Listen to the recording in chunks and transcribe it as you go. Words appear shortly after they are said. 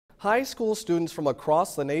High school students from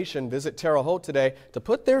across the nation visit Terre Haute today to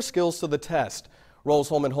put their skills to the test.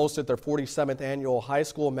 Rose-Hulman hosted their 47th annual high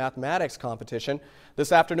school mathematics competition.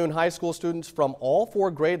 This afternoon, high school students from all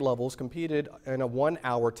 4 grade levels competed in a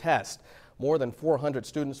 1-hour test. More than 400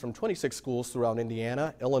 students from 26 schools throughout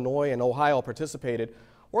Indiana, Illinois, and Ohio participated.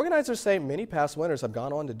 Organizers say many past winners have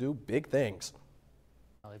gone on to do big things.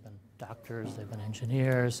 They've been doctors, they've been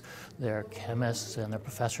engineers, they're chemists, and they're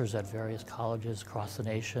professors at various colleges across the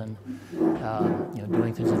nation,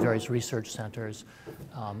 doing things at various research centers.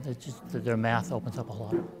 Their math opens up a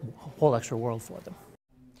whole extra world for them.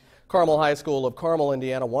 Carmel High School of Carmel,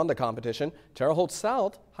 Indiana won the competition. Terre Haute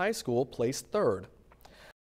South High School placed 3rd.